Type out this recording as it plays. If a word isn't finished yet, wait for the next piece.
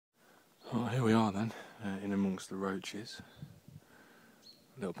Well, here we are then, in amongst the roaches.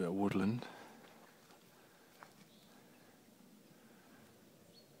 A little bit of woodland.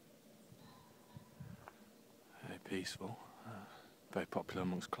 Very peaceful, very popular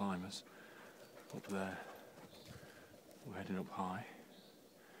amongst climbers. Up there, we're heading up high.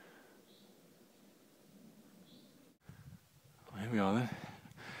 Well, here we are then,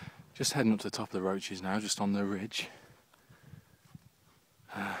 just heading up to the top of the Roaches now, just on the ridge.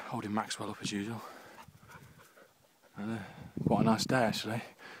 Holding Maxwell up as usual. Quite a nice day actually.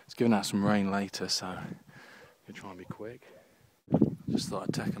 It's giving out some rain later, so I'm going to try and be quick. Just thought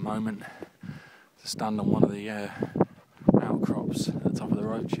I'd take a moment to stand on one of the outcrops at the top of the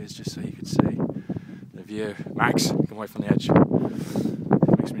Roaches, just so you could see the view. Max, come away from the edge.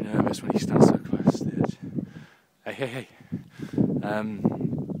 It makes me nervous when you stand so close to the edge. Hey.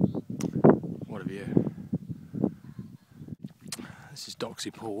 What a view. This is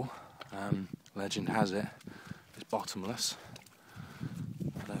Doxey Pool. Legend has it it's bottomless.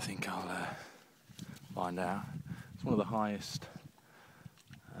 I don't think I'll find out. It's one of the highest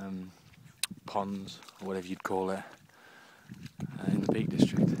ponds, or whatever you'd call it, in the Peak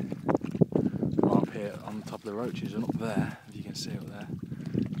District. Right up here on the top of the Roaches, and up there, if you can see up there,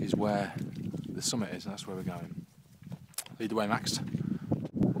 is where the summit is, and that's where we're going. Lead the way, Max.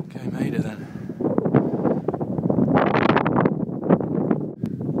 Okay, made it then.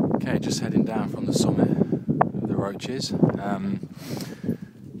 Okay, just heading down from the summit of the Roaches.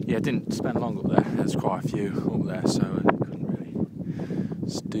 Yeah, didn't spend long up there. There's quite a few up there, so I couldn't really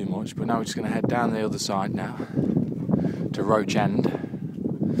do much. But now we're just going to head down the other side now to Roach End,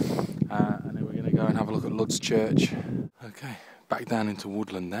 and then we're going to go and have a look at Luds Church. Okay, back down into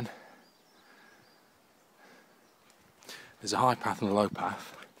woodland then. There's a high path and a low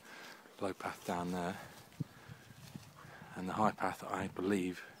path. Low path down there, and the high path, I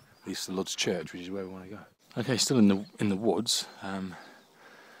believe, leads to Luds Church, which is where we want to go. Okay, still in the woods.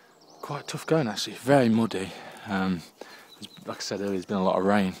 Quite tough going actually. Very muddy. Like I said earlier, there's been a lot of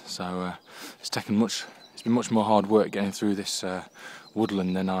rain, so it's been much more hard work getting through this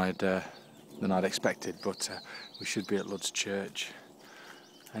woodland than I'd expected. But we should be at Luds Church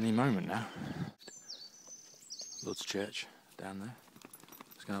any moment now. Luds Church down there.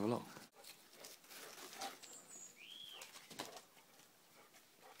 Let's go and have a look.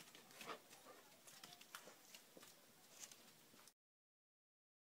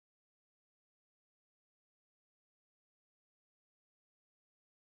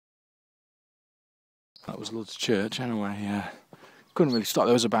 That was Luds Church anyway. Couldn't really stop.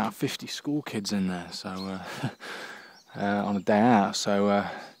 There was about 50 school kids in there, so on a day out, so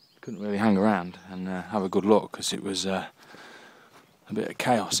couldn't really hang around and have a good look because it was a bit of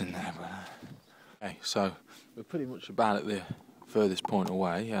chaos in there. But, okay, so we're pretty much about at the furthest point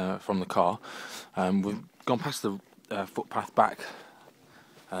away from the car. We've gone past the footpath back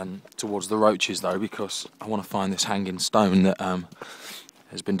towards the Roaches though, because I want to find this hanging stone that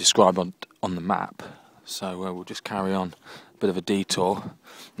has been described on the map. So we'll just carry on a bit of a detour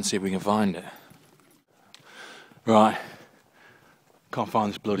and see if we can find it. Right, can't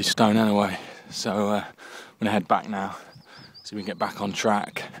find this bloody stone anyway, so I'm going to head back now, see if we can get back on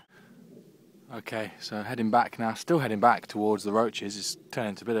track. Okay, so heading back now, still heading back towards the Roaches. It's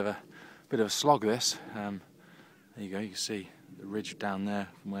turning into a bit of a slog this. There you go, you can see the ridge down there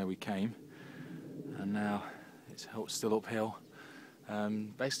from where we came, and now it's still uphill.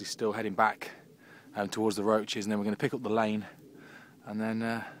 Basically still heading back towards the Roaches, and then we're going to pick up the lane and then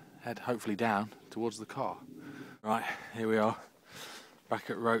head hopefully down towards the car. Right, here we are back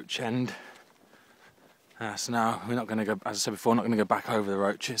at Roach End. So now we're not going to go, as I said before, not going to go back over the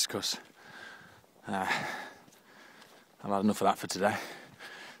Roaches because I've had enough of that for today.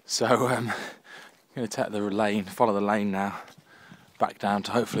 So I'm going to take the lane, follow the lane now back down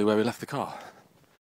to hopefully where we left the car.